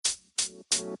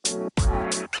Happy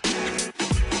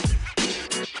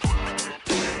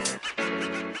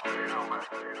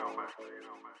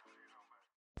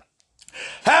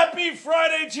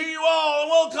Friday to you all, and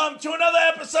welcome to another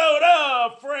episode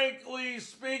of Frankly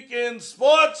Speaking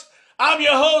Sports. I'm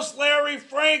your host, Larry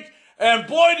Frank, and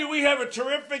boy, do we have a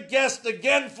terrific guest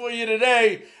again for you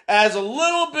today, as a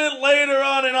little bit later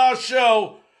on in our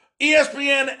show,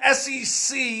 ESPN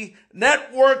SEC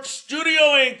Network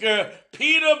studio anchor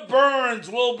Peter Burns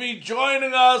will be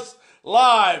joining us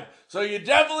live. So you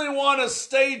definitely want to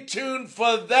stay tuned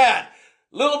for that.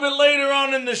 A little bit later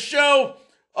on in the show,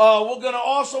 we're going to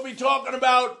also be talking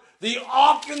about the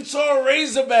Arkansas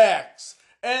Razorbacks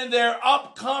and their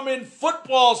upcoming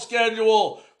football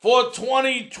schedule for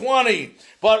 2020.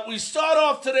 But we start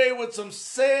off today with some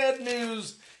sad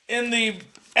news in the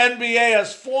NBA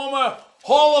as former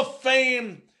Hall of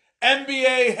Fame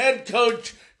NBA head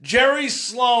coach Jerry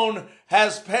Sloan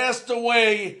has passed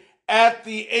away at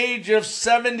the age of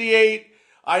 78.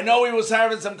 I know he was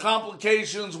having some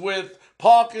complications with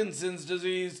Parkinson's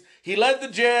disease. He led the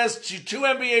Jazz to 2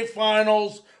 NBA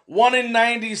finals, one in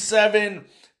 97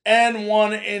 and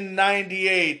one in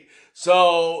 98.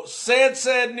 So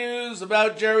sad news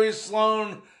about Jerry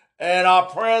Sloan, and our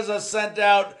prayers are sent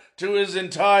out to his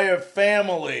entire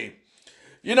family.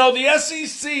 You know, the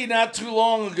SEC not too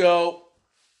long ago,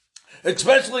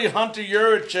 especially Hunter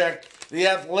Yurachek, the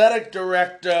athletic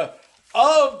director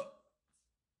of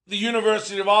the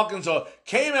University of Arkansas,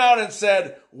 came out and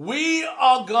said, we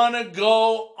are going to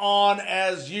go on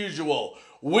as usual.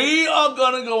 We are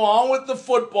going to go on with the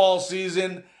football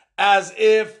season as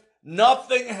if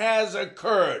nothing has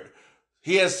occurred.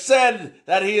 He has said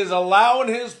that he is allowing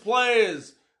his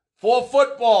players for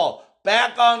football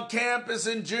back on campus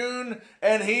in June,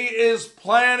 and he is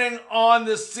planning on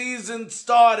the season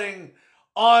starting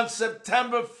on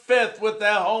September 5th with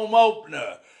their home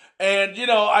opener. And, you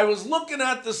know, I was looking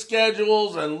at the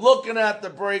schedules and looking at the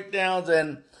breakdowns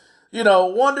and, you know,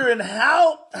 wondering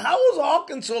how is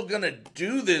Arkansas going to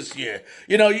do this year?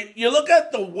 You know, you look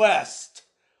at the West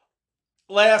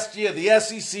last year, the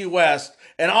SEC West,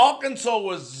 and Arkansas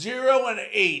was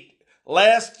 0-8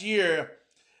 last year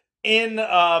in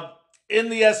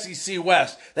the SEC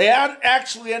West. They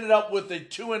actually ended up with a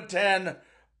 2-10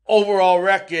 overall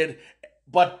record,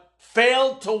 but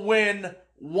failed to win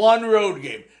one road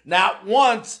game. Not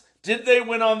once did they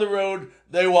win on the road.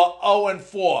 They were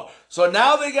 0-4. So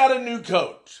now they got a new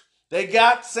coach. They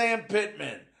got Sam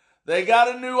Pittman. They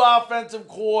got a new offensive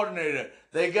coordinator.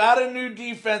 They got a new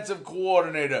defensive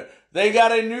coordinator. They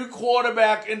got a new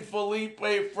quarterback in Felipe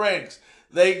Franks.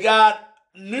 They got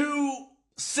new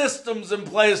systems in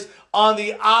place on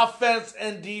the offense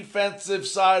and defensive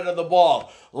side of the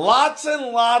ball. Lots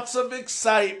and lots of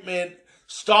excitement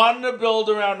starting to build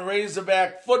around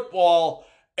Razorback football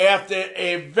after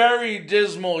a very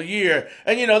dismal year.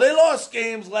 And, you know, they lost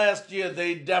games last year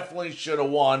they definitely should have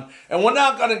won. And we're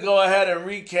not going to go ahead and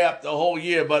recap the whole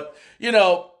year. But, you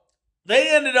know,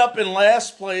 they ended up in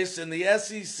last place in the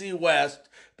SEC West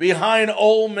behind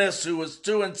Ole Miss, who was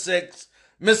 2-6.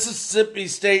 Mississippi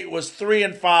State was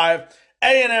 3-5.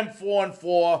 A&M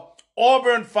 4-4.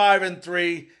 Auburn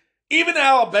 5-3. Even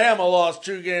Alabama lost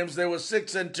 2 games. They were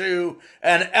 6-2.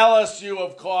 And LSU,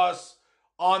 of course,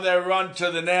 on their run to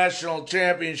the national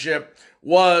championship,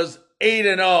 was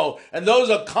 8-0. And those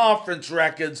are conference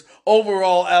records.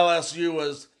 Overall, LSU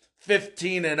was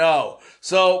 15-0.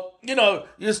 So, you know,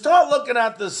 you start looking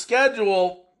at the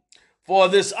schedule for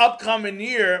this upcoming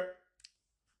year,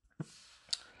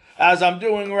 as I'm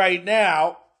doing right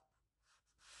now.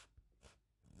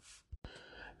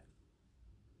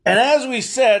 And as we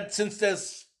said,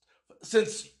 since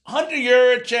Hunter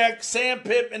Yurachek, Sam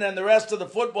Pittman, and the rest of the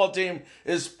football team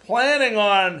is planning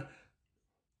on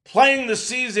playing the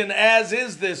season as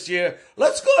is this year,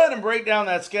 let's go ahead and break down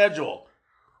that schedule.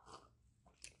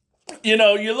 You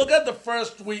know, you look at the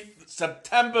first week,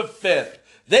 September 5th,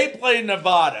 they played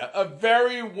Nevada, a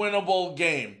very winnable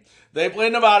game. They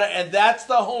played Nevada, and that's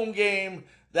the home game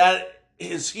that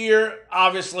is here,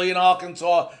 obviously, in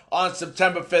Arkansas on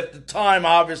September 5th. The time,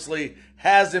 obviously,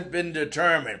 hasn't been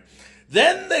determined.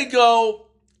 Then they go,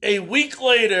 a week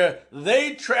later,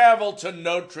 they travel to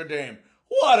Notre Dame.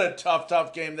 What a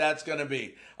tough game that's going to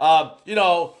be. You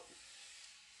know,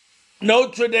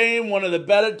 Notre Dame, one of the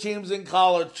better teams in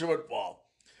college football.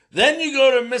 Then you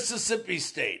go to Mississippi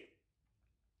State.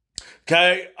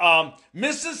 Okay,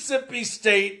 Mississippi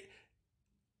State,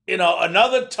 you know,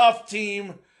 another tough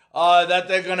team that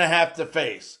they're going to have to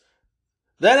face.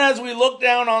 Then as we look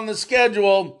down on the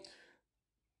schedule,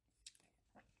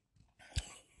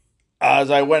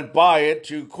 as I went by it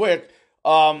too quick,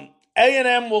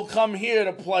 A&M will come here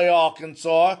to play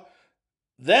Arkansas.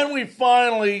 Then we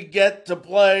finally get to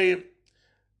play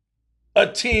a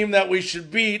team that we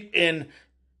should beat in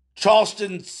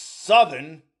Charleston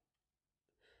Southern.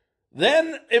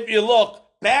 Then, if you look,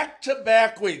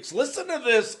 back-to-back weeks. Listen to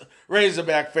this,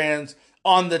 Razorback fans.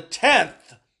 On the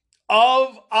 10th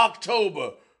of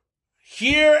October,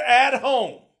 here at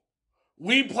home,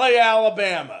 we play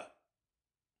Alabama.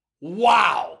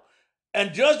 Wow.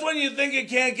 And just when you think it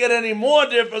can't get any more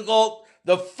difficult,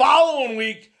 the following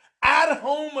week, at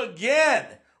home again,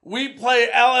 we play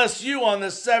LSU on the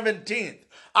 17th.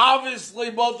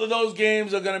 Obviously, both of those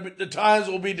games are going to be, the times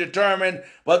will be determined,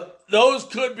 but those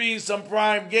could be some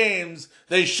prime games.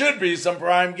 They should be some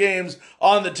prime games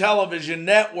on the television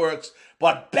networks.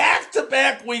 But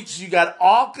back-to-back weeks, you got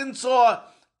Arkansas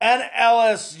and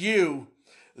LSU.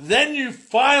 Then you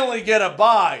finally get a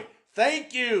bye.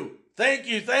 Thank you.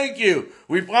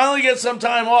 We finally get some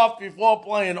time off before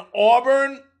playing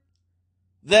Auburn,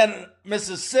 then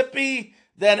Mississippi,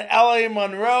 then LA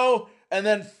Monroe, and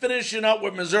then finishing up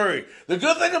with Missouri. The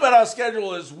good thing about our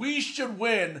schedule is we should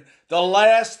win the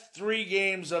last 3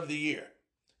 games of the year.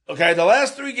 Okay, the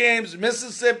last 3 games,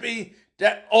 Mississippi,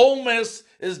 Ole Miss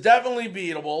is definitely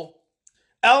beatable.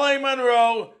 LA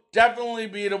Monroe, definitely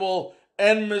beatable.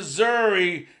 And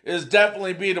Missouri is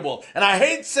definitely beatable. And I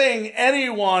hate saying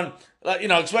anyone,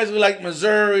 especially like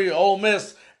Missouri, Ole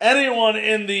Miss, anyone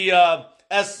in the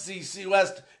SEC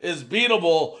West is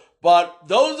beatable. But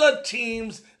those are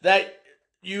teams that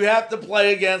you have to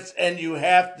play against and you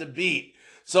have to beat.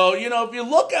 So, if you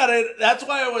look at it, that's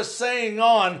why I was saying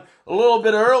on a little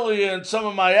bit earlier in some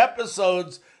of my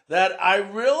episodes that I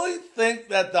really think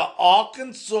that the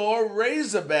Arkansas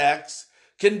Razorbacks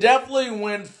can definitely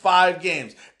win 5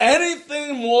 games.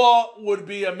 Anything more would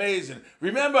be amazing.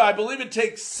 Remember, I believe it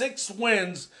takes 6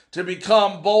 wins to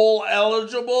become bowl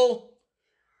eligible.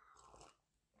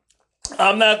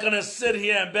 I'm not going to sit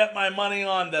here and bet my money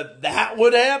on that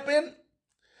would happen,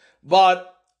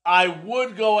 but I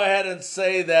would go ahead and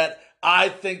say that I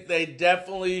think they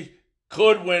definitely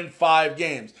could win 5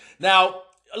 games. Now,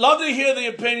 I'd love to hear the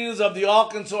opinions of the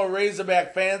Arkansas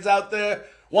Razorback fans out there.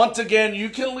 Once again, you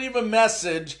can leave a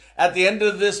message at the end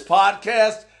of this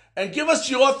podcast and give us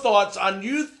your thoughts on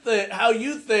how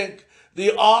you think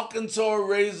the Arkansas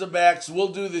Razorbacks will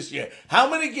do this year. How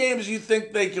many games do you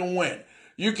think they can win?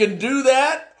 You can do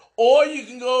that, or you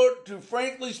can go to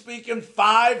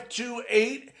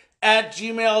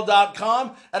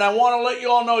franklyspeaking528@gmail.com. And I want to let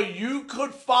you all know you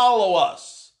could follow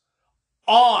us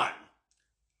on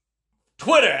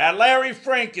Twitter at Larry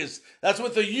Frankus. That's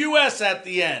with the U.S. at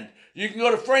the end. You can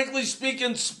go to Frankly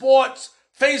Speaking Sports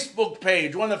Facebook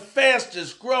page, one of the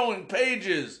fastest growing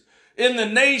pages in the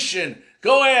nation.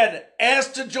 Go ahead,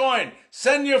 ask to join.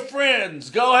 Send your friends.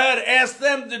 Go ahead, ask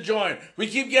them to join. We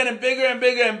keep getting bigger and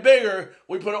bigger and bigger.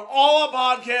 We put all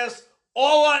our podcasts,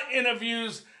 all our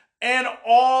interviews, and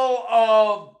all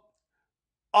of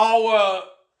our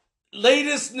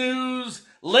latest news,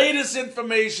 latest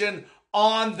information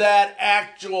on that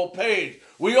actual page.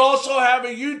 We also have a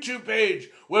YouTube page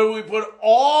where we put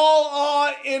all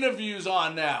our interviews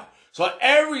on now. So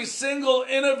every single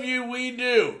interview we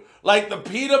do, like the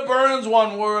Peter Burns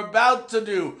one we're about to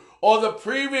do, or the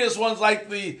previous ones like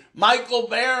the Michael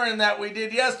Barron that we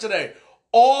did yesterday,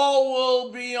 all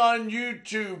will be on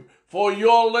YouTube for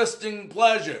your listening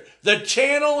pleasure. The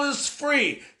channel is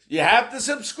free. You have to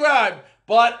subscribe,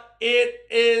 but it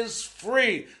is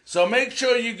free. So make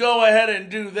sure you go ahead and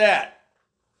do that.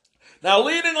 Now,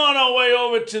 leading on our way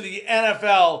over to the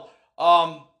NFL,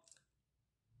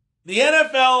 the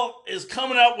NFL is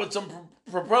coming up with some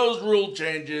proposed rule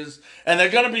changes, and they're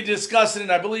going to be discussing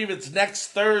it. I believe it's next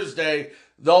Thursday.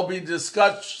 They'll be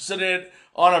discussing it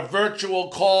on a virtual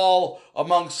call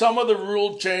among some of the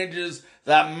rule changes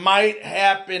that might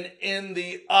happen in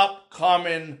the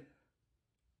upcoming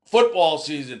football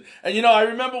season. And, I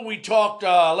remember we talked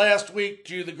last week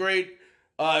to the great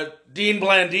Dean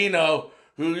Blandino,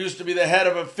 who used to be the head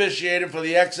of officiating for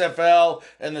the XFL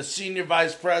and the senior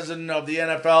vice president of the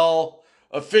NFL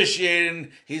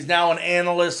officiating. He's now an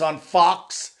analyst on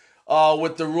Fox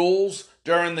with the rules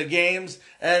during the games.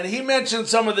 And he mentioned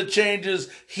some of the changes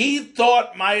he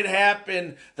thought might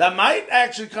happen that might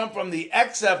actually come from the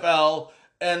XFL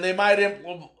and they might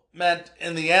implement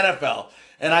in the NFL.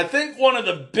 And I think one of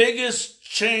the biggest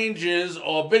changes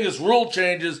or biggest rule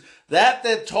changes that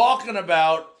they're talking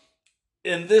about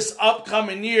in this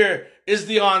upcoming year is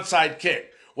the onside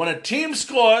kick. When a team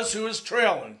scores who is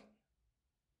trailing,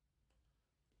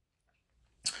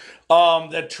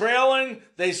 they're trailing,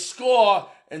 they score.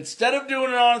 Instead of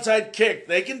doing an onside kick,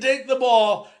 they can take the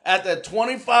ball at the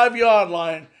 25-yard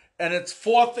line and it's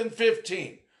 4th and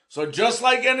 15. So just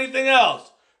like anything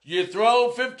else, you throw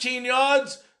 15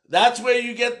 yards, that's where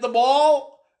you get the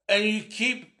ball, and you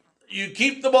keep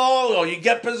the ball, or you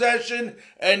get possession,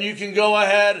 and you can go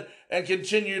ahead and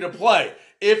continue to play.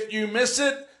 If you miss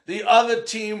it, the other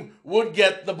team would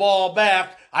get the ball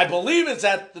back. I believe it's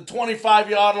at the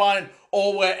 25-yard line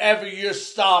or wherever you're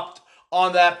stopped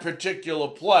on that particular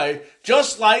play,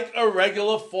 just like a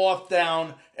regular 4th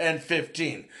down and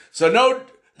 15. So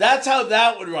that's how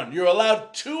that would run. You're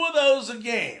allowed 2 of those a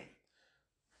game.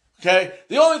 Okay?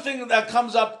 The only thing that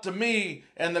comes up to me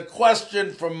and the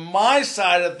question from my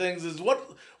side of things is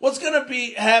what's going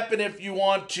to happen if you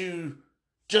want to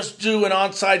just do an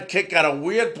onside kick at a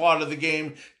weird part of the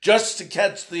game just to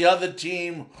catch the other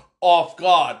team off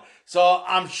guard. So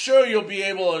I'm sure you'll be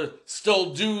able to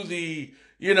still do the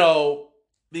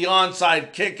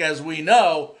onside kick as we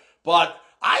know, but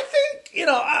I think,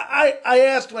 I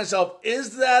asked myself,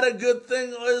 is that a good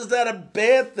thing or is that a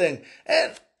bad thing?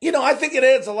 And, I think it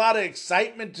adds a lot of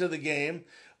excitement to the game.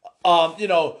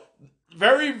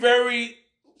 Very, very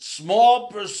small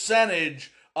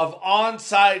percentage of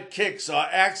onside kicks are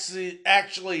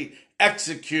actually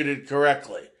executed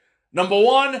correctly. Number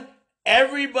one,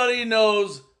 everybody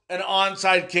knows an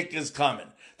onside kick is coming.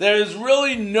 There is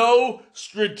really no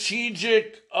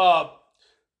strategic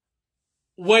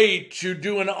way to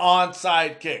do an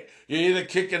onside kick. You're either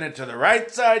kicking it to the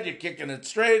right side, you're kicking it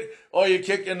straight, or you're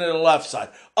kicking it to the left side.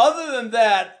 Other than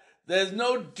that, there's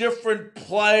no different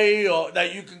play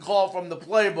that you can call from the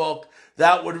playbook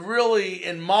that would really,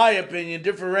 in my opinion,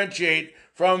 differentiate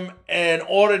from an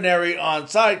ordinary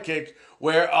onside kick,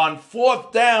 where on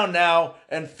 4th down now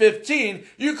and 15,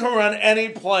 you can run any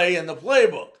play in the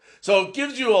playbook. So it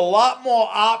gives you a lot more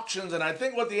options, and I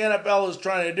think what the NFL is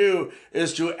trying to do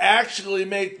is to actually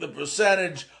make the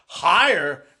percentage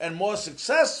higher and more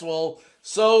successful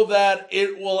so that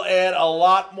it will add a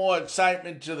lot more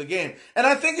excitement to the game. And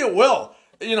I think it will.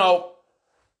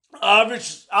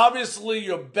 Obviously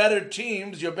your better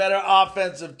teams, your better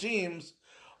offensive teams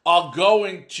are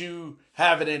going to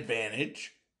have an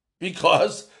advantage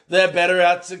because they're better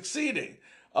at succeeding.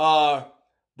 But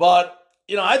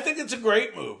I think it's a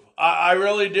great move. I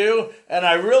really do. And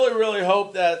I really, really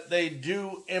hope that they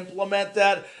do implement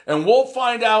that. And we'll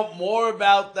find out more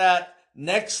about that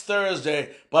next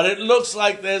Thursday. But it looks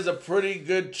like there's a pretty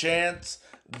good chance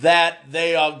that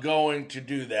they are going to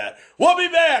do that. We'll be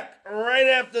back right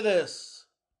after this.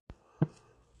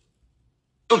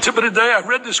 Tip of the day, I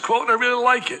read this quote and I really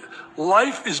like it.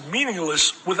 Life is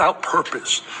meaningless without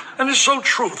purpose. And it's so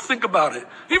true. Think about it.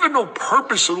 Even no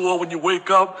purpose at all when you wake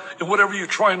up and whatever you're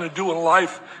trying to do in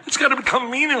life, it's got to become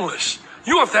meaningless.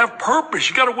 You have to have purpose.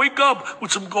 You got to wake up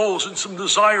with some goals and some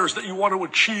desires that you want to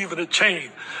achieve and attain.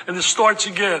 And it starts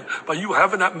again by you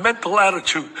having that mental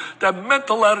attitude that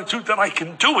I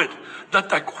can do it, not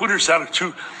that quitter's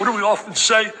attitude. What do we often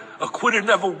say? A quitter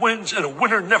never wins and a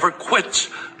winner never quits.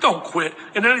 Don't quit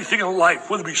in anything in life,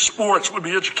 whether it be sports, whether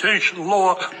it be education,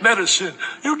 law, medicine.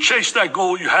 You chase that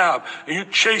goal you have, and you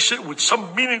chase it with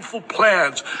some meaningful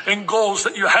plans and goals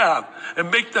that you have,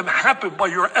 and make them happen by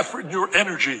your effort and your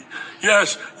energy.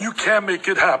 Yes, you can make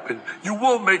it happen. You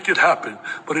will make it happen.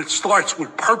 But it starts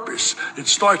with purpose. It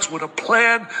starts with a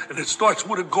plan, and it starts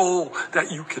with a goal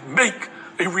that you can make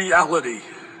a reality.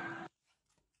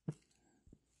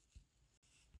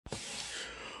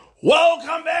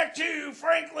 Welcome back to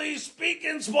Frankly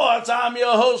Speaking Sports. I'm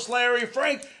your host, Larry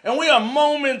Frank, and we are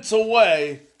moments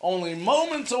away, only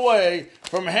moments away,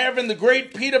 from having the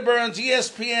great Peter Burns,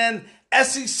 ESPN,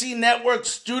 SEC Network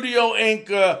studio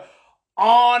anchor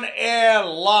on air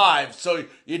live. So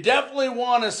you definitely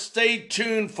want to stay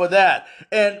tuned for that.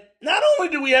 And not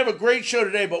only do we have a great show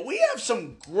today, but we have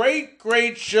some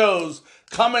great shows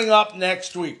coming up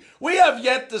next week. We have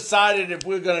yet decided if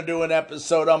we're going to do an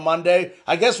episode on Monday.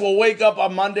 I guess we'll wake up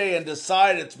on Monday and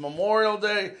decide it's Memorial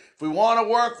Day. If we want to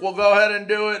work, we'll go ahead and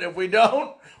do it. If we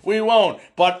don't, we won't.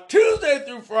 But Tuesday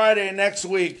through Friday next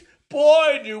week,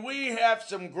 boy, do we have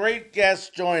some great guests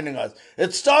joining us.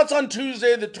 It starts on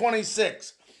Tuesday the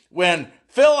 26th when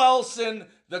Phil Elson,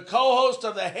 the co-host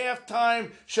of the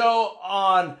halftime show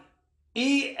on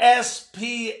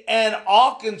ESPN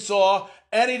Arkansas,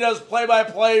 and he does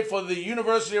play-by-play for the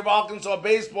University of Arkansas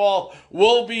baseball,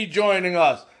 will be joining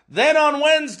us. Then on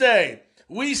Wednesday,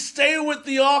 we stay with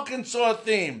the Arkansas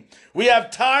theme. We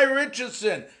have Ty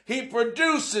Richardson. He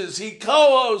produces, he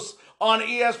co-hosts on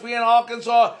ESPN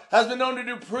Arkansas, has been known to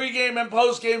do pregame and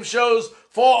postgame shows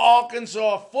for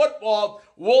Arkansas football,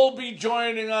 will be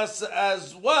joining us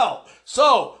as well.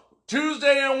 So,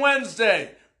 Tuesday and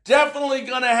Wednesday, definitely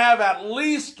going to have at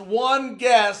least one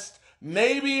guest,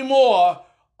 maybe more,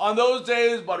 on those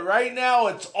days, but right now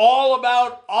it's all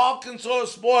about Arkansas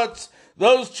sports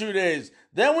those 2 days.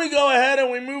 Then we go ahead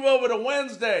and we move over to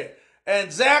Wednesday,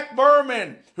 and Zach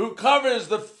Berman, who covers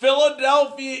the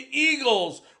Philadelphia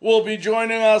Eagles, will be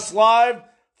joining us live,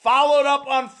 followed up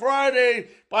on Friday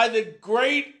by the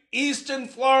great Eastern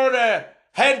Florida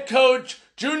head coach,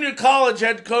 junior college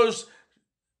head coach,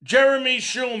 Jeremy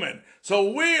Schulman.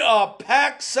 So we are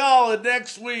packed solid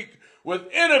next week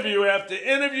with interview after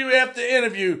interview after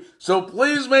interview. So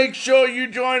please make sure you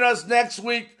join us next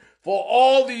week for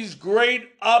all these great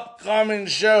upcoming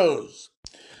shows.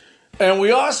 And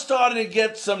we are starting to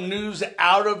get some news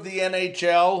out of the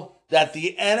NHL that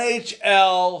the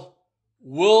NHL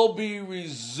will be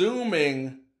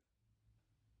resuming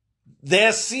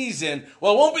their season.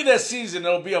 Well, it won't be their season,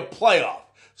 it'll be a playoff.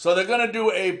 So they're going to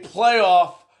do a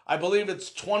playoff. I believe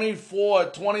it's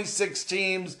 26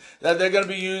 teams that they're going to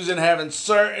be using, having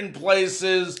certain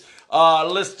places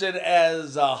listed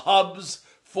as hubs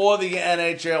for the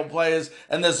NHL players.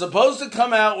 And they're supposed to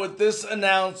come out with this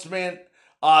announcement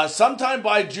sometime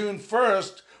by June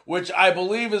 1st, which I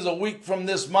believe is a week from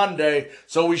this Monday.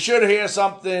 So we should hear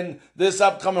something this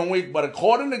upcoming week. But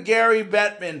according to Gary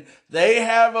Bettman, they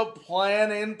have a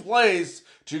plan in place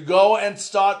to go and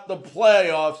start the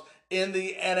playoffs in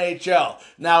the NHL.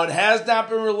 Now, it has not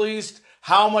been released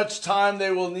how much time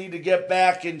they will need to get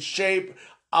back in shape.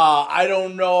 I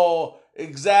don't know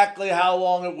exactly how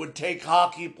long it would take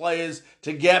hockey players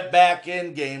to get back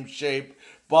in game shape,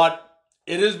 but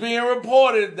it is being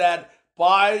reported that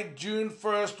by June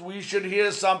 1st, we should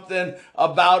hear something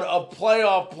about a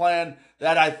playoff plan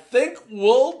that I think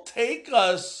will take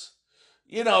us,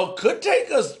 could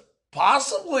take us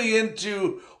possibly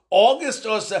into August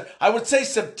or I would say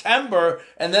September,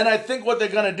 and then I think what they're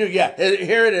going to do,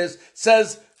 here it is,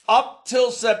 says up till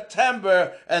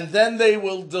September, and then they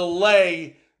will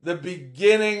delay the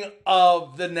beginning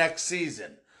of the next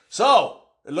season. So,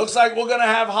 it looks like we're going to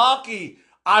have hockey.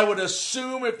 I would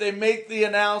assume if they make the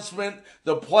announcement,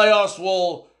 the playoffs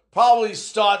will probably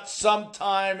start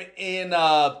sometime in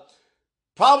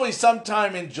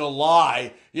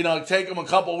July. Take them a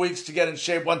couple weeks to get in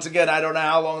shape. Once again, I don't know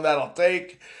how long that'll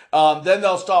take. Then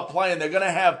they'll start playing. They're going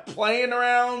to have playing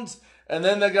rounds, and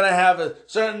then they're going to have a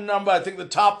certain number. I think the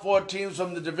top 4 teams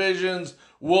from the divisions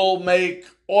will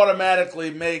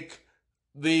automatically make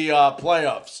the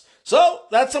playoffs. So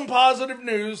that's some positive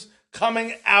news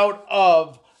coming out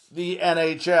of the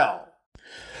NHL.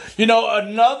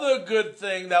 Another good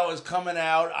thing that was coming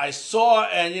out, I saw,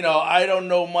 and, I don't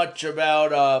know much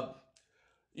about,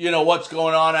 what's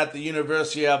going on at the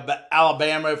University of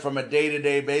Alabama from a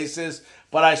day-to-day basis,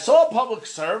 but I saw a public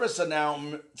service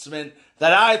announcement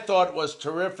that I thought was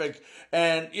terrific.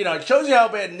 And, it shows you how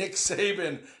bad Nick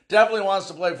Saban definitely wants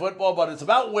to play football, but it's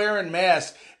about wearing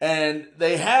masks. And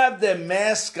they have their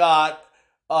mascot,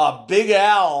 Big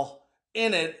Al,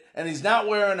 in it, and he's not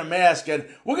wearing a mask. And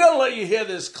we're going to let you hear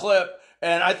this clip.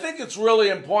 And I think it's really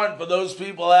important for those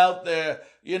people out there,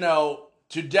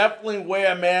 to definitely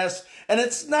wear a mask. And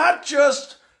it's not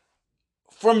just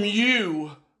from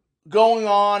you going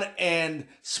on and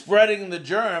spreading the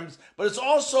germs, but it's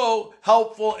also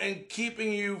helpful in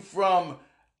keeping you from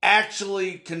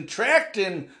actually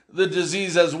contracting the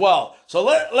disease as well. So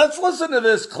let's listen to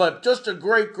this clip. Just a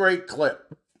great, great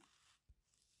clip.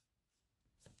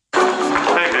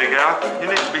 Hey, Big Al, you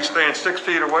need to be staying 6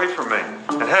 feet away from me.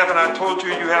 And haven't I told you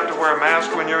you have to wear a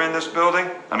mask when you're in this building?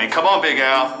 I mean, come on, Big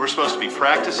Al. We're supposed to be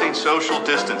practicing social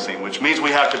distancing, which means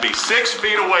we have to be 6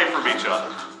 feet away from each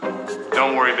other.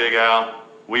 Don't worry, Big Al.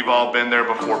 We've all been there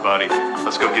before, buddy.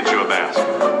 Let's go get you a mask.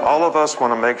 All of us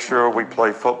want to make sure we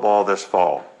play football this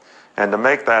fall. And to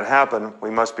make that happen, we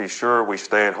must be sure we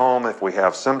stay at home if we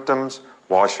have symptoms,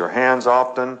 wash your hands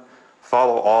often,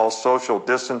 follow all social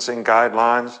distancing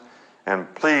guidelines,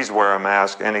 and please wear a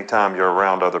mask anytime you're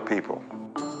around other people.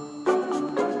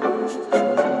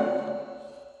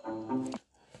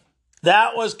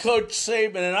 That was Coach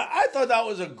Saban, and I thought that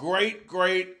was a great,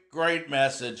 great, great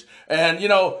message. And,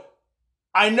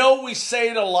 I know we say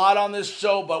it a lot on this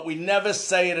show, but we never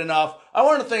say it enough. I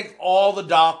want to thank all the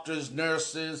doctors,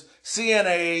 nurses,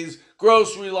 CNAs,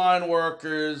 grocery line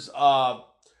workers,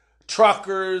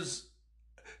 truckers,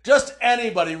 just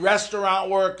anybody, restaurant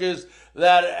workers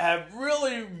that have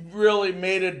really, really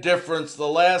made a difference the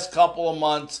last couple of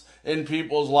months in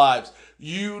people's lives.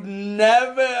 No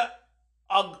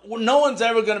one's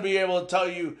ever going to be able to tell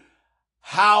you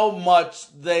how much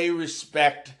they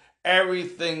respect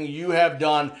everything you have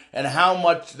done and how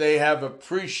much they have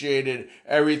appreciated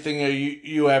everything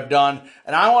you have done.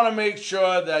 And I want to make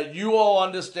sure that you all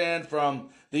understand from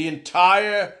the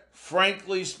entire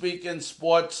Frankly Speaking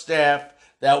sports staff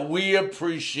that we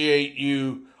appreciate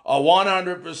you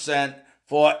 100%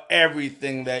 for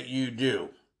everything that you do.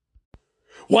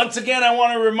 Once again, I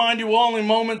want to remind you, we're only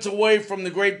moments away from the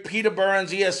great Peter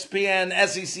Burns, ESPN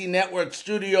SEC Network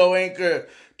studio anchor,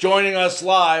 joining us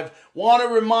live. Want to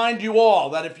remind you all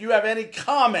that if you have any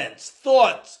comments,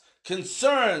 thoughts,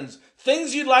 concerns,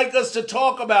 things you'd like us to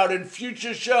talk about in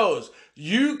future shows,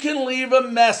 you can leave a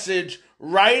message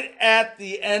right at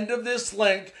the end of this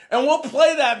link, and we'll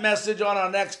play that message on our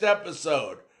next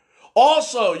episode.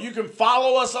 Also, you can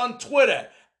follow us on Twitter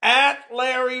at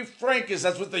Larry Frankus.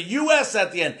 That's with the U.S.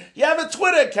 at the end. You have a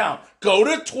Twitter account. Go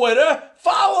to Twitter,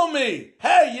 follow me.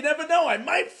 Hey, you never know, I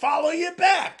might follow you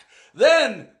back.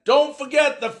 Then, don't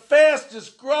forget the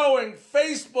fastest growing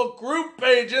Facebook group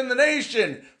page in the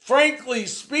nation, Frankly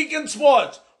Speaking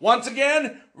Sports. Once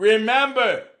again,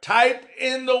 remember, type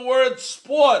in the word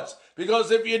sports,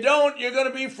 because if you don't, you're going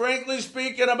to be frankly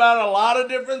speaking about a lot of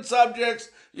different subjects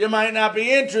you might not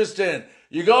be interested in.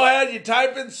 You go ahead, you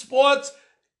type in sports,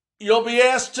 you'll be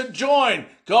asked to join.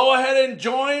 Go ahead and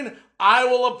join. I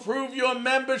will approve your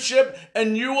membership,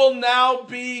 and you will now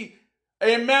be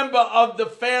a member of the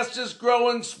fastest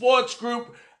growing sports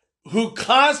group who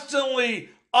constantly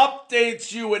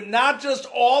updates you with not just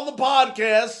all the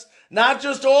podcasts, not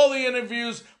just all the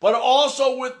interviews, but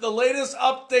also with the latest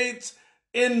updates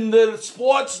in the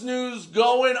sports news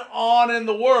going on in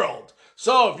the world.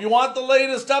 So if you want the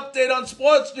latest update on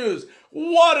sports news,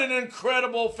 what an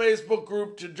incredible Facebook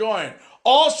group to join.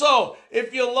 Also,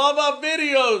 if you love our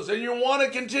videos and you want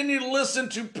to continue to listen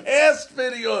to past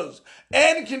videos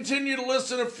and continue to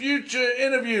listen to future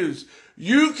interviews,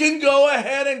 you can go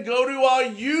ahead and go to our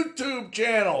YouTube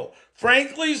channel,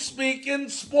 Frankly Speaking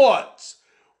Sports.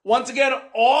 Once again,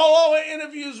 all our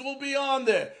interviews will be on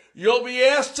there. You'll be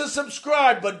asked to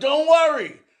subscribe, but don't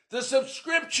worry. The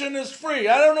subscription is free.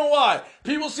 I don't know why.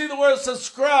 People see the word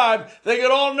subscribe, they get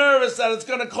all nervous that it's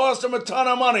going to cost them a ton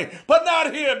of money. But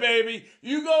not here, baby.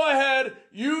 You go ahead,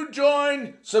 you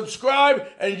join, subscribe,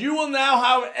 and you will now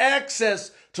have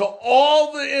access to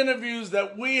all the interviews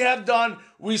that we have done.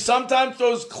 We sometimes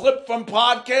throw clips from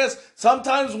podcasts.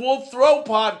 Sometimes we'll throw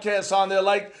podcasts on there,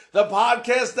 like the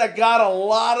podcast that got a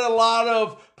lot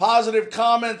of positive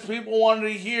comments people wanted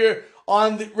to hear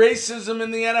on the racism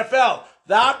in the NFL.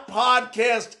 That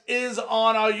podcast is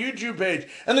on our YouTube page.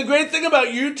 And the great thing about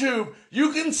YouTube,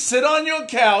 you can sit on your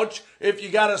couch. If you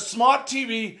got a smart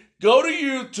TV, go to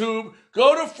YouTube,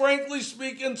 go to Frankly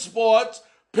Speaking Sports,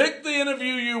 pick the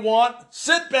interview you want,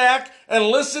 sit back, and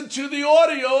listen to the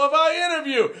audio of our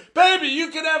interview. Baby, you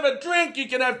can have a drink, you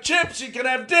can have chips, you can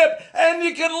have dip, and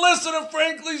you can listen to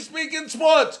Frankly Speaking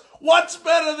Sports. What's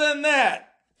better than that?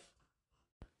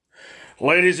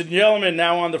 Ladies and gentlemen,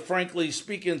 now on the Frankly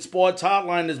Speaking Sports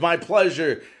Hotline, it is my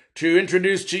pleasure to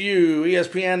introduce to you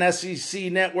ESPN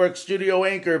SEC Network studio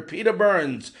anchor Peter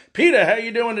Burns. Peter, how you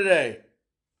doing today?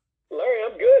 Larry,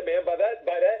 I'm good, man. By that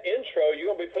intro, you're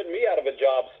gonna be putting me out of a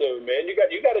job soon, man. You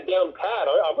got it down pat.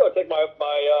 I'm gonna take my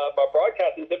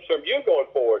broadcasting tips from you going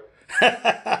forward.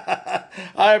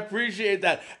 I appreciate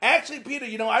that. Actually, Peter,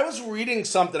 I was reading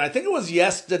something. I think it was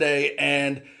yesterday,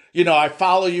 and I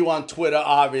follow you on Twitter,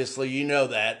 obviously, you know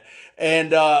that.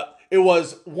 And it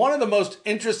was one of the most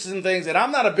interesting things, and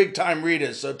I'm not a big-time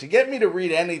reader, so to get me to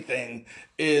read anything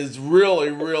is really,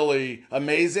 really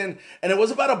amazing. And it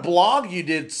was about a blog you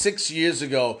did 6 years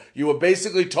ago. You were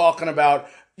basically talking about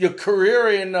your career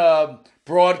in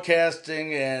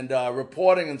broadcasting and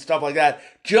reporting and stuff like that.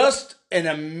 Just an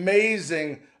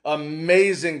amazing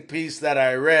piece that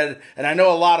I read, and I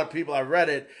know a lot of people have read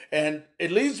it, and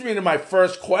it leads me to my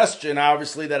first question,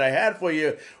 obviously, that I had for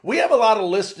you. We have a lot of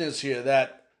listeners here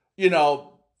that,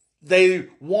 they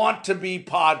want to be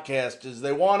podcasters,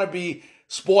 they want to be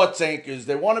sports anchors,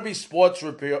 they want to be sports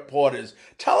reporters.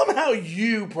 Tell them how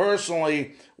you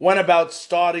personally went about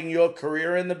starting your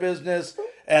career in the business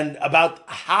and about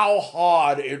how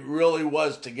hard it really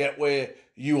was to get where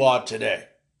you are today.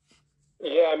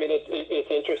 Yeah, I mean,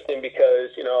 it's interesting because,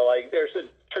 there's a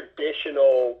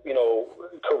traditional,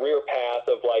 career path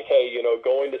of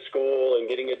going to school and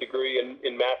getting a degree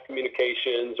in mass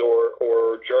communications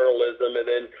or journalism, and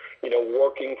then,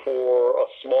 working for a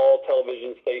small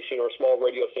television station or a small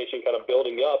radio station, kind of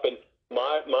building up. And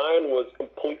mine was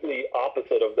completely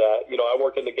opposite of that. I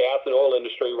worked in the gas and oil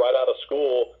industry right out of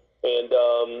school, and,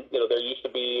 there used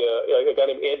to be a guy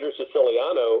named Andrew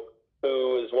Siciliano,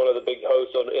 who is one of the big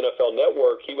hosts on NFL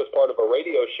Network. He was part of a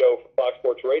radio show for Fox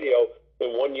Sports Radio.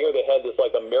 And one year they had this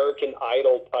American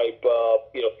Idol type,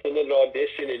 send in an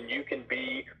audition and you can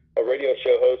be a radio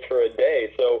show host for a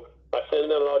day. So I sent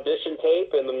in an audition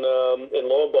tape, and lo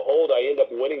and behold, I end up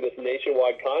winning this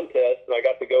nationwide contest, and I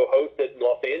got to go host it in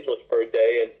Los Angeles for a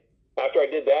day. And after I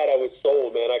did that, I was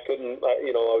sold, man. I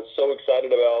was so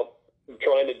excited about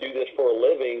trying to do this for a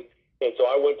living. And so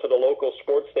I went to the local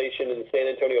sports station in San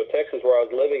Antonio, Texas, where I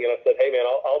was living, and I said, hey, man,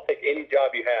 I'll take any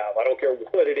job you have. I don't care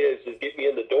what it is. Just get me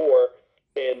in the door.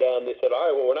 And they said, all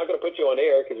right, well, we're not going to put you on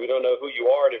air because we don't know who you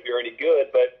are and if you're any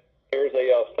good, but here's a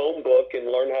phone book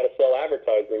and learn how to sell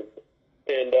advertising.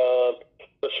 And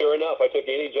so sure enough, I took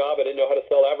any job. I didn't know how to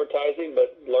sell advertising,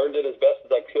 but learned it as best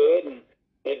as I could and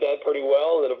did that pretty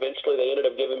well. And then eventually they ended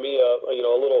up giving me a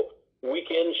little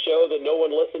weekend show that no one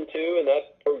listened to, and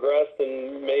that progressed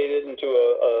and made it into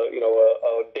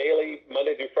a daily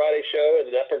Monday through Friday show, and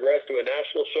then that progressed to a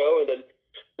national show. And then,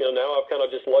 now I've kind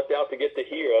of just lucked out to get to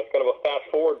here. That's kind of a fast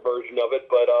forward version of it.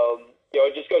 But,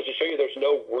 it just goes to show you there's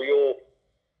no real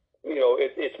 –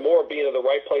 it's more being in the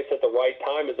right place at the right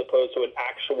time as opposed to an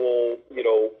actual,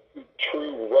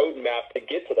 true roadmap to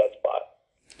get to that spot.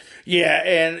 Yeah,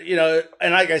 and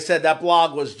like I said, that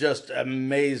blog was just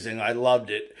amazing. I loved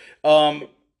it.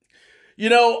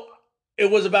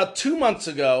 It was about 2 months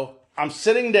ago. I'm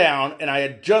sitting down, and I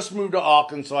had just moved to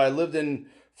Arkansas. I lived in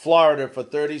Florida for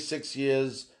 36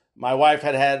 years. My wife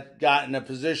had gotten a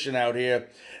position out here,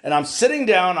 and I'm sitting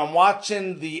down. I'm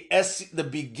watching the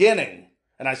beginning.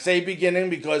 And I say beginning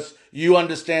because you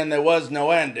understand there was no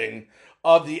ending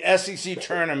of the SEC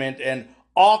tournament, and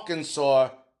Arkansas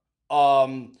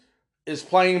is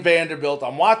playing Vanderbilt.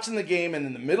 I'm watching the game, and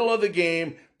in the middle of the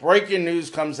game, breaking news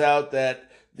comes out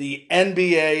that the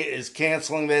NBA is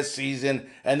canceling their season,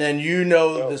 and then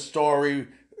the story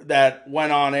that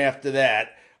went on after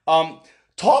that.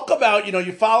 Talk about,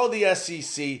 you follow the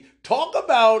SEC. Talk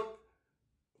about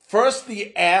first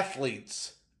the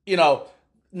athletes,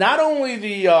 not only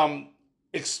the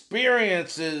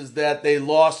experiences that they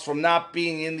lost from not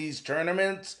being in these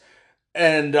tournaments,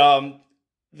 and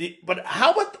but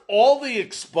how about all the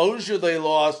exposure they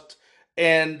lost,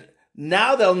 and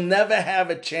now they'll never have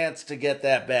a chance to get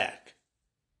that back.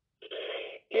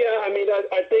 Yeah,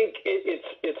 I think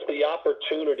it's the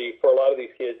opportunity for a lot of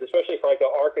these kids, especially for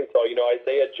Arkansas.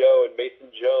 Isaiah Joe and Mason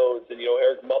Jones and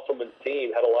Eric Musselman's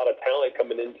team had a lot of talent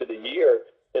coming into the year.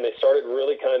 And they started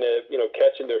really kind of,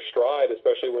 catching their stride,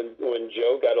 especially when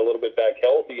Joe got a little bit back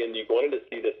healthy and you wanted to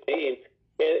see this team.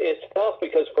 And it's tough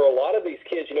because for a lot of these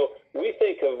kids, we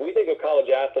think of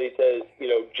college athletes as,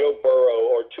 Joe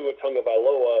Burrow or Tua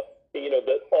Tagovailoa,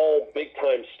 the all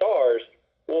big-time stars.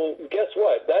 Well, guess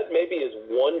what? That maybe is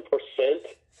 1%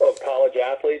 of college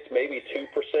athletes, maybe 2%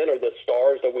 are the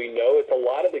stars that we know. It's a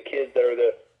lot of the kids that are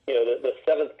the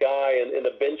seventh guy and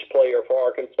the bench player for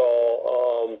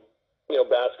Arkansas,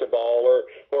 basketball,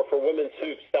 or for women's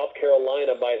hoops, South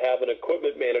Carolina might have an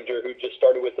equipment manager who just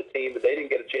started with the team, but they didn't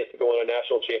get a chance to go on a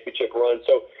national championship run.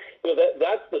 So,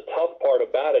 that's the tough part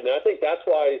about it. And I think that's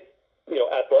why,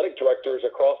 athletic directors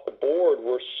across the board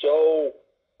were so,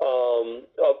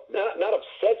 not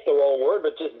upset's the wrong word,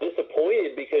 but just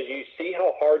disappointed because you see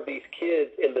how hard these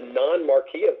kids in the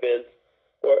non-marquee events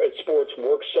or sports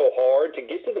work so hard to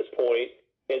get to this point.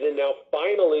 And then now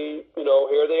finally,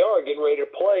 here they are getting ready to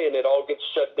play, and it all gets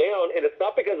shut down. And it's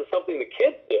not because of something the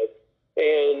kids did.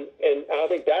 And I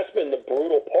think that's been the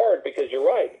brutal part because you're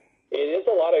right. It is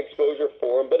a lot of exposure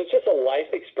for them, but it's just a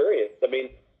life experience.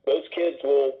 Those kids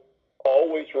will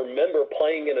always remember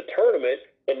playing in a tournament,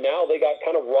 and now they got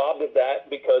kind of robbed of that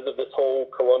because of this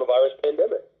whole coronavirus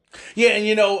pandemic. Yeah, and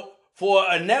for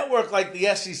a network like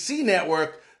the SEC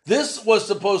network, this was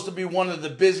supposed to be one of the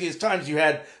busiest times. You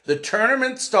had the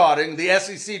tournament starting, the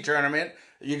SEC tournament.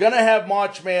 You're going to have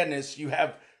March Madness. You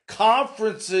have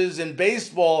conferences in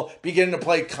baseball beginning to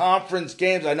play conference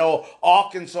games. I know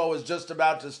Arkansas was just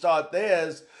about to start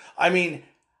theirs.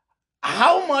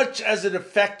 How much has it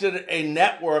affected a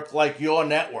network like your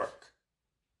network?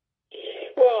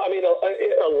 Well,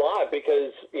 a lot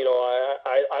because,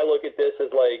 I look at this as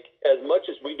as much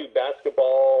as we do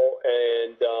basketball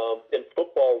and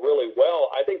football really well,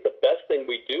 I think the best thing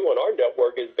we do on our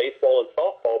network is baseball and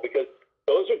softball because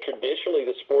those are traditionally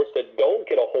the sports that don't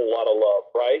get a whole lot of love,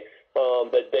 right?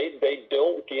 That they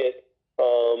don't get,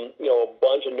 a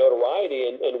bunch of notoriety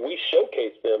and we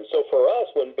showcase them. So for us,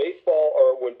 when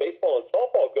baseball and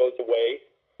softball goes away,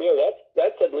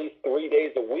 that's at least 3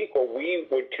 days a week where we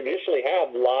would traditionally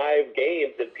have live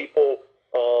games and people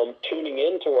tuning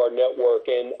into our network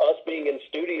and us being in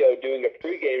studio doing a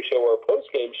pregame show or a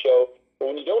postgame show.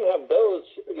 When you don't have those,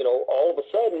 all of a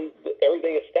sudden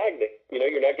everything is stagnant.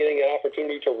 You're not getting an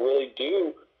opportunity to really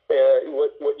do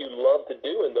what you love to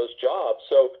do in those jobs.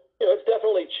 So, it's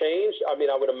definitely changed. I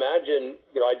would imagine,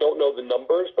 I don't know the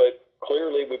numbers, but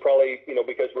clearly we probably,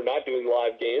 because we're not doing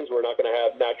live games, we're not going to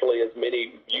have naturally as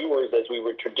many viewers as we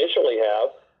would traditionally have.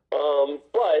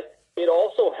 But it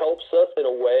also helps us in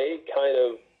a way kind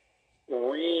of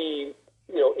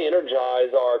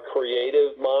energize our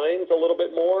creative minds a little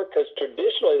bit more, because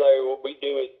traditionally, like, what we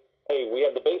do is, hey, we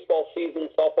have the baseball season,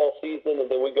 softball season,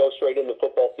 and then we go straight into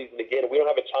football season again. We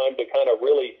don't have a time to kind of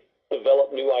really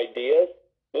develop new ideas.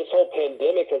 This whole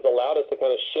pandemic has allowed us to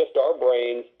kind of shift our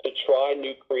brains to try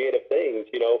new creative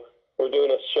things. We're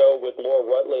doing a show with Laura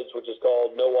Rutledge, which is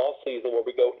called No Off Season, where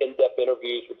we go in-depth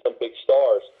interviews with some big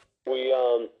stars.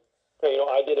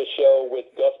 I did a show with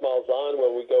Gus Malzahn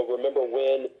where we go, remember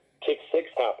when Kick Six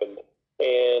happened?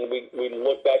 And we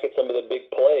look back at some of the big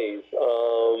plays,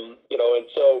 and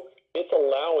so it's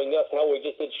allowing us, how we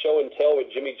just did show and tell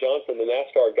with Jimmy Johnson, the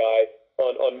NASCAR guy,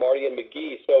 on Marty and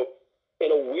McGee. So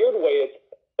in a weird way, it's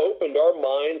opened our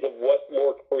minds of what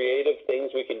more creative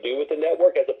things we can do with the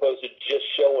network as opposed to just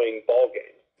showing ball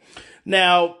games.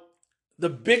 Now, the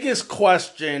biggest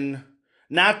question,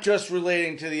 not just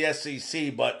relating to the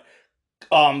SEC, but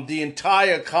the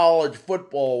entire college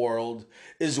football world,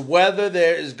 is whether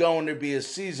there is going to be a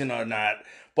season or not.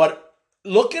 But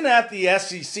looking at the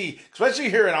SEC, especially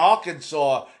here in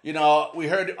Arkansas, we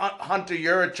heard Hunter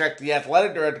Yurachek, the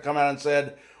athletic director, come out and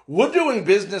said, we're doing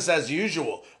business as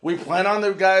usual. We plan on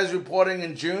the guys reporting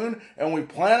in June, and we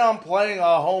plan on playing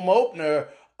our home opener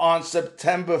on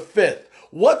September 5th.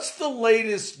 What's the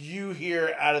latest you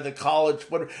hear out of the college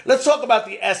football? Let's talk about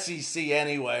the SEC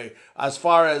anyway, as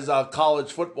far as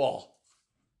college football.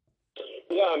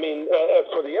 Yeah,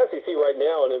 for the SEC right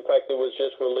now, and in fact it was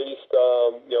just released,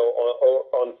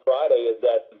 on Friday, is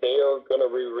that they are going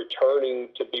to be returning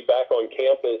to be back on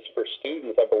campus for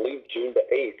students. I believe June the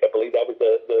 8th. I believe that was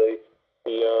the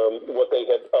what they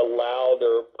had allowed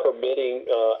or permitting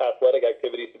athletic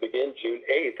activities to begin June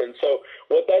 8th. And so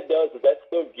what that does is that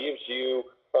still gives you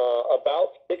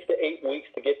about 6 to 8 weeks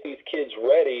to get these kids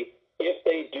ready if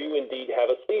they do indeed have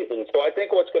a season. So I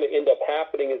think what's going to end up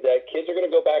happening is that kids are going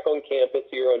to go back on campus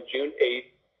here on June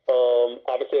 8th.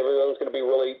 Obviously, everyone's going to be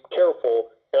really careful.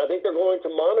 And I think they're going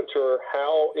to monitor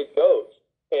how it goes.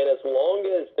 And as long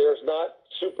as there's not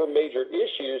super major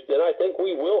issues, then I think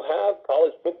we will have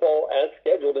college football as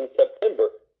scheduled in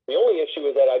September. The only issue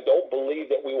is that I don't believe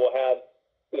that we will have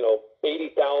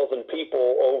 80,000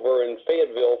 people over in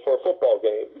Fayetteville for a football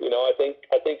game. I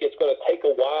think it's going to take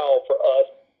a while for us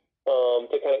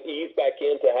to kind of ease back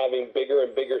into having bigger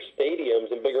and bigger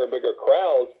stadiums and bigger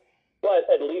crowds. But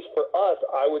at least for us,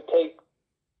 I would take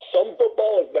some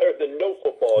football is better than no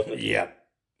football. Yeah,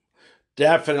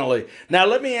 definitely. Now,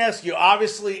 let me ask you,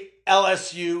 obviously,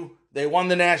 LSU, they won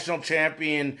the national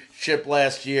championship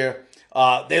last year.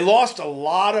 They lost a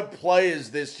lot of players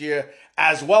this year,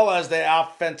 as well as their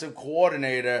offensive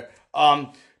coordinator.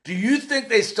 Do you think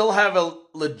they still have a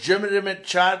legitimate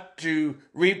shot to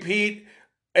repeat?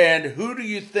 And who do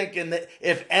you think,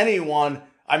 if anyone,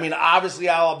 obviously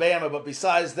Alabama, but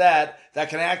besides that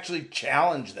can actually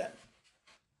challenge them?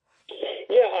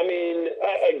 Yeah,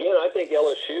 again, I think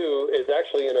LSU is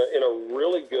actually in a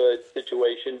really good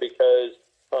situation because,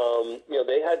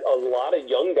 they had a lot of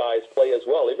young guys play as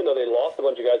well, even though they lost a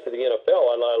bunch of guys to the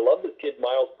NFL. And I love this kid,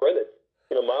 Miles Brennan.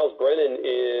 Miles Brennan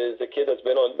is a kid that's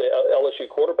been on the LSU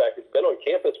quarterback. Has been on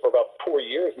campus for about 4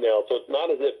 years now. So it's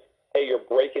not as if, hey, you're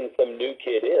breaking some new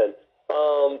kid in.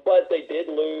 But they did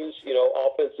lose,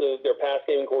 their pass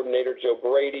game coordinator, Joe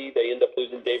Brady. They end up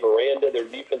losing Dave Aranda, their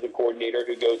defensive coordinator,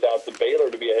 who goes out to Baylor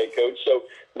to be a head coach. So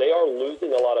they are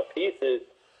losing a lot of pieces.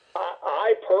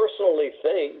 I personally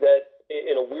think that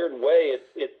in a weird way,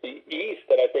 it's the East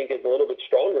that I think is a little bit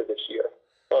stronger this year.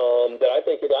 That I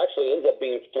think it actually ends up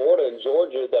being Florida and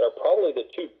Georgia that are probably the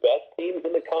two best teams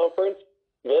in the conference.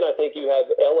 Then I think you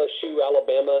have LSU,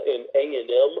 Alabama, and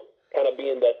A&M kind of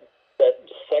being that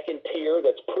second tier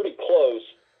that's pretty close.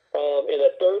 And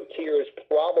a third tier is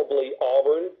probably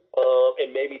Auburn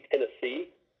and maybe Tennessee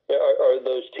are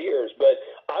those tiers. But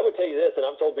I would tell you this, and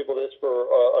I've told people this for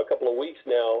a couple of weeks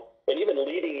now, and even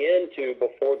leading into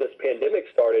before this pandemic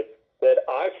started, that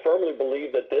I firmly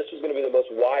believe that this was going to be the most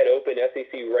wide-open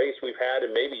SEC race we've had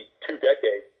in maybe 2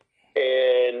 decades.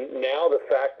 And now the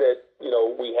fact that,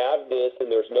 we have this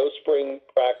and there's no spring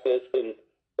practice and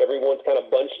everyone's kind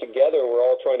of bunched together and we're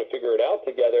all trying to figure it out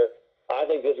together, I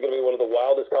think this is going to be one of the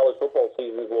wildest college football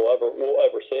seasons we'll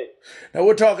ever see. Now,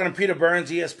 we're talking to Peter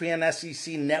Burns, ESPN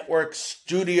SEC Network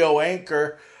studio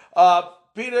anchor.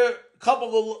 Peter, a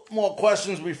couple of more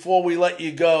questions before we let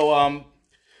you go.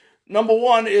 Number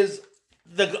one is,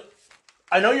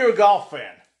 I know you're a golf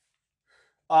fan.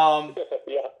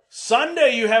 Yeah.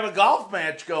 Sunday you have a golf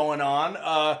match going on.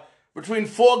 between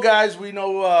four guys we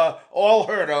know all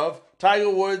heard of: Tiger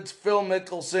Woods, Phil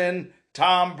Mickelson,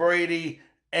 Tom Brady,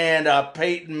 and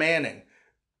Peyton Manning.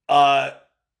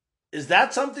 Is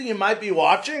that something you might be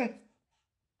watching?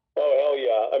 Oh, hell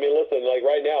yeah. I mean, listen, like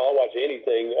right now, I'll watch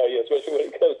anything, especially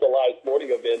when it comes to live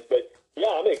sporting events. But,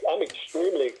 yeah, I'm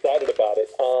extremely excited about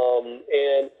it.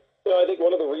 And, I think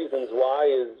one of the reasons why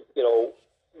is,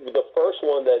 the first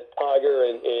one that Tiger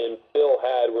and Phil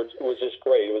had was just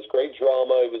great. It was great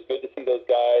drama. It was good to see those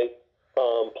guys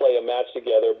play a match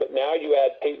together. But now you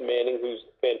add Peyton Manning, who's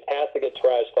fantastic at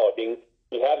trash talking.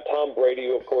 You have Tom Brady,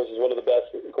 who, of course, is one of the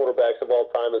best quarterbacks of all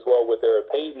time as well with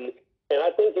Eric Payton. And I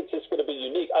think it's just going to be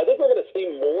unique. I think we're going to see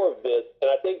more of this.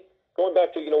 And I think going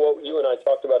back to, what you and I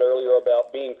talked about earlier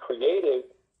about being creative,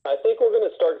 I think we're going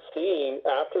to start seeing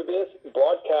after this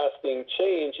broadcasting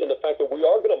change in the fact that we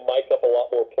are going to mic up a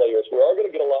lot more players. We are going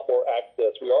to get a lot more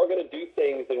access. We are going to do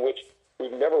things in which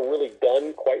we've never really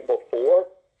done quite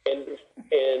before. And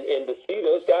to see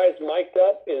those guys mic'd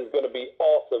up is going to be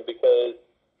awesome because,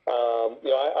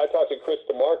 I talked to Chris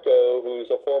DeMarco, who's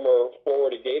a former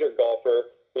Florida Gator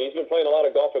golfer. He's been playing a lot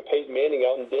of golf with Peyton Manning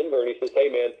out in Denver, and he says, hey,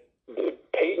 man,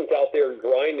 Peyton's out there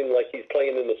grinding like he's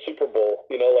playing in the Super Bowl,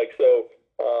 so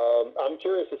I'm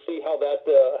curious to see how that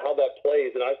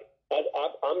plays, and I'm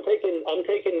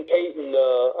taking Peyton.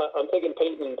 I'm taking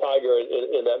Peyton and Tiger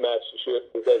in that match to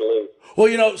say the least.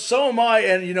 Well, so am I,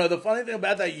 and the funny thing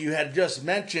about that you had just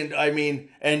mentioned,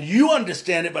 and you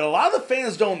understand it, but a lot of the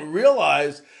fans don't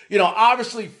realize,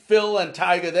 obviously Phil and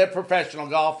Tiger, they're professional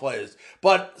golf players,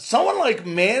 but someone like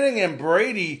Manning and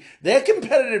Brady, their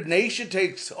competitive nature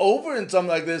takes over in something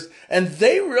like this, and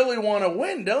they really want to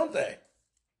win, don't they?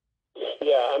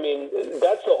 Yeah,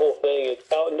 that's the whole thing. It's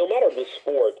no matter the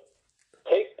sport.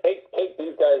 Take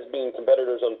these guys being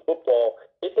competitors on football.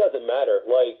 It doesn't matter.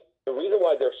 Like, the reason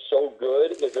why they're so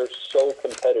good is they're so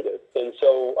competitive. And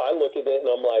so I look at it and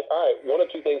I'm like, all right, one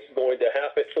of two things is going to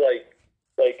happen.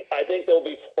 Like I think there'll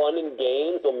be fun and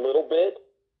games a little bit.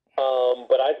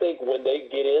 But I think when they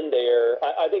get in there,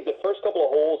 I think the first couple of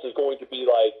holes is going to be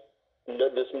like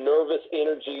this nervous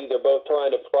energy. They're both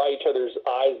trying to pry each other's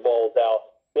eyeballs out.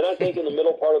 Then I think in the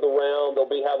middle part of the round they'll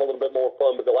have a little bit more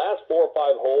fun. But the last 4 or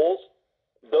 5 holes,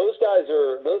 those guys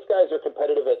are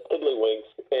competitive at tiddlywinks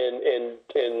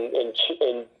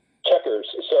and checkers.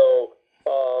 So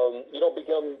you don't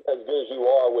become as good as you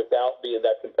are without being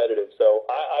that competitive. So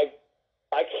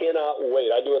I cannot wait.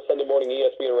 I do a Sunday morning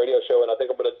ESPN radio show, and I think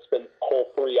I'm going to spend a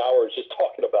whole 3 hours just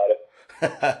talking about it.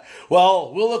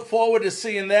 Well, we'll look forward to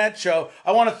seeing that show.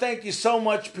 I want to thank you so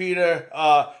much, Peter,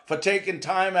 for taking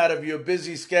time out of your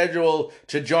busy schedule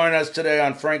to join us today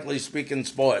on Frankly Speaking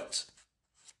Sports.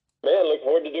 Man, look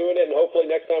forward to doing it, and hopefully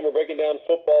next time we're breaking down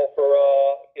football for,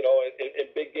 in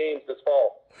big games this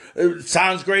fall. It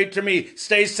sounds great to me.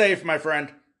 Stay safe, my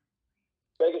friend.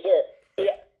 Thank you, sir.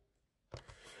 Yeah.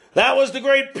 That was the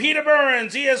great Peter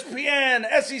Burns, ESPN,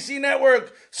 SEC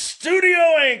Network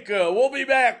studio anchor. We'll be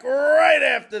back right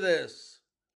after this.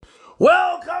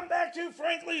 Welcome back to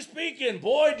Frankly Speaking.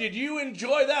 Boy, did you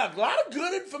enjoy that. A lot of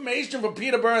good information from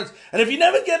Peter Burns. And if you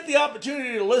never get the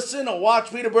opportunity to listen or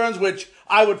watch Peter Burns, which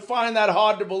I would find that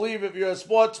hard to believe if you're a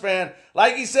sports fan,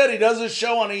 like he said, he does his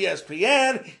show on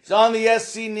ESPN. He's on the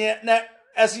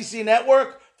SEC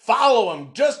Network. Follow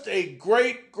him. Just a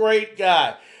great, great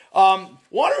guy.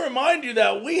 Want to remind you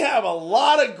that we have a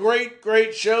lot of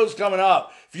great shows coming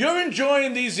up. If you're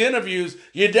enjoying these interviews,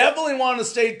 you definitely want to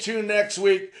stay tuned next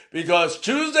week because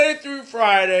Tuesday through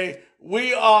Friday,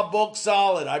 we are booked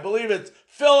solid. I believe it's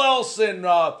Phil Elson,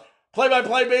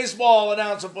 play-by-play baseball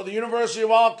announcer for the University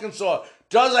of Arkansas,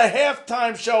 does a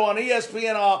halftime show on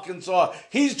ESPN Arkansas.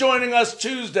 He's joining us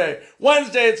Tuesday.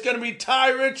 Wednesday, it's going to be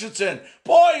Ty Richardson.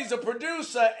 Boy, he's a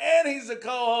producer and he's a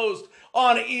co-host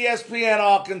on ESPN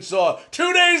Arkansas.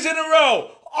 2 days in a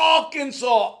row.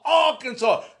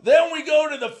 Arkansas. Then we go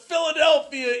to the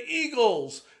Philadelphia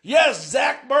Eagles. Yes,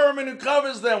 Zach Berman, who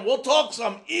covers them. We'll talk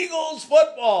some Eagles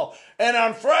football. And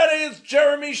on Friday, it's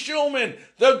Jeremy Schulman,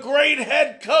 the great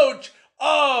head coach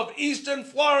of Eastern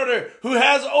Florida, who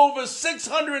has over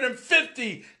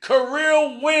 650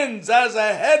 career wins as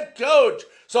a head coach.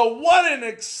 So what an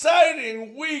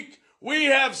exciting week we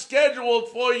have scheduled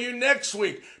for you next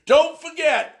week. Don't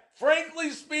forget, Frankly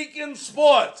Speaking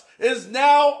Sports is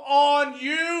now on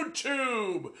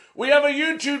YouTube. We have a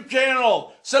YouTube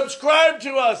channel. Subscribe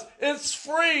to us. It's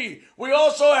free. We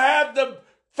also have the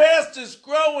fastest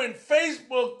growing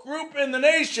Facebook group in the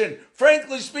nation,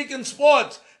 Frankly Speaking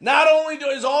Sports. Not only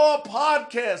is all our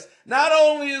podcasts, not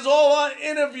only is all our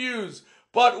interviews,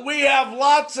 but we have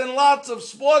lots and lots of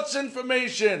sports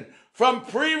information from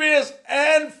previous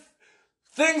and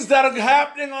things that are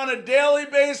happening on a daily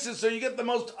basis so you get the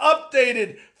most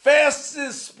updated,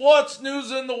 fastest sports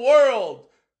news in the world.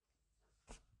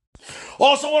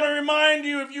 Also want to remind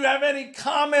you, if you have any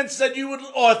comments that you would,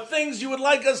 or things you would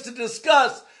like us to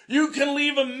discuss, you can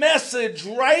leave a message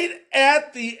right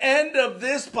at the end of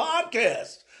this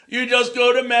podcast. You just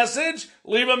go to message,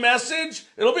 leave a message.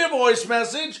 It'll be a voice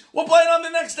message. We'll play it on the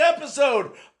next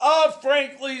episode of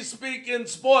Frankly Speaking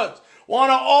Sports.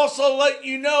 Want to also let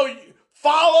you know,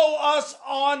 follow us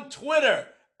on Twitter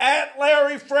at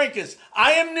Larry Frankus.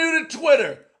 I am new to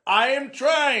Twitter. I am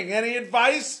trying. Any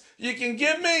advice you can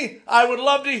give me? I would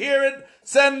love to hear it.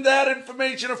 Send that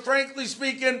information to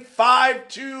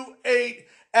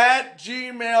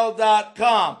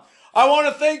franklyspeaking528@gmail.com. I want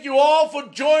to thank you all for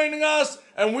joining us,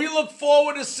 and we look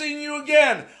forward to seeing you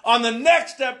again on the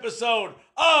next episode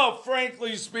of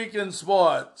Frankly Speaking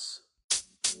Sports.